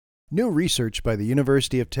New research by the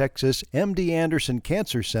University of Texas MD Anderson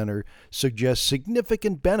Cancer Center suggests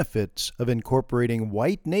significant benefits of incorporating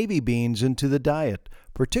white navy beans into the diet,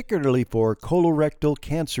 particularly for colorectal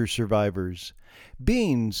cancer survivors.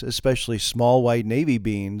 Beans, especially small white navy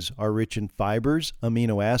beans, are rich in fibers,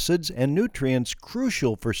 amino acids, and nutrients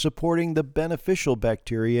crucial for supporting the beneficial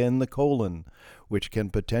bacteria in the colon, which can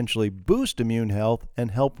potentially boost immune health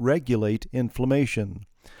and help regulate inflammation.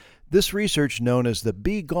 This research, known as the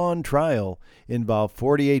Be Gone trial, involved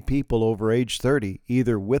 48 people over age 30,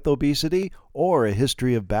 either with obesity or a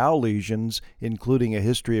history of bowel lesions, including a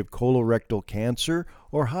history of colorectal cancer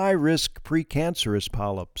or high-risk precancerous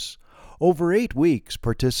polyps. Over 8 weeks,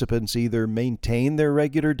 participants either maintained their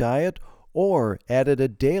regular diet or added a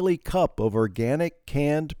daily cup of organic,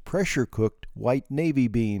 canned, pressure-cooked white navy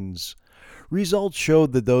beans. Results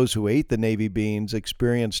showed that those who ate the navy beans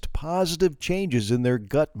experienced positive changes in their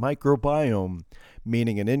gut microbiome,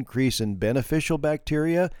 meaning an increase in beneficial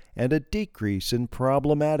bacteria and a decrease in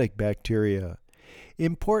problematic bacteria.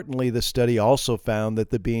 Importantly, the study also found that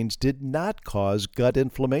the beans did not cause gut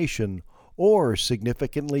inflammation or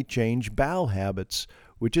significantly change bowel habits,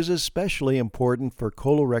 which is especially important for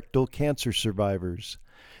colorectal cancer survivors.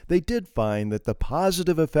 They did find that the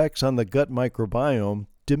positive effects on the gut microbiome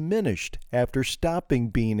diminished after stopping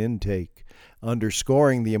bean intake,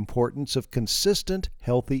 underscoring the importance of consistent,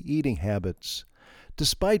 healthy eating habits.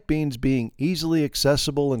 Despite beans being easily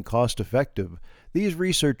accessible and cost-effective, these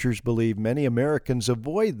researchers believe many Americans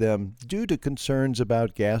avoid them due to concerns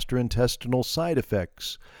about gastrointestinal side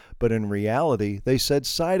effects. But in reality, they said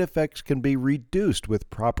side effects can be reduced with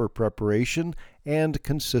proper preparation and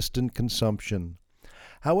consistent consumption.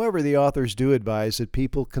 However, the authors do advise that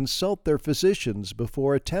people consult their physicians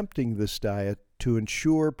before attempting this diet to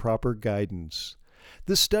ensure proper guidance.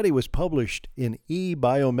 This study was published in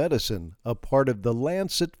eBiomedicine, a part of the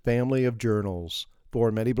Lancet family of journals.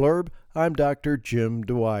 For MediBlurb, I'm Dr. Jim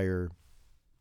Dwyer.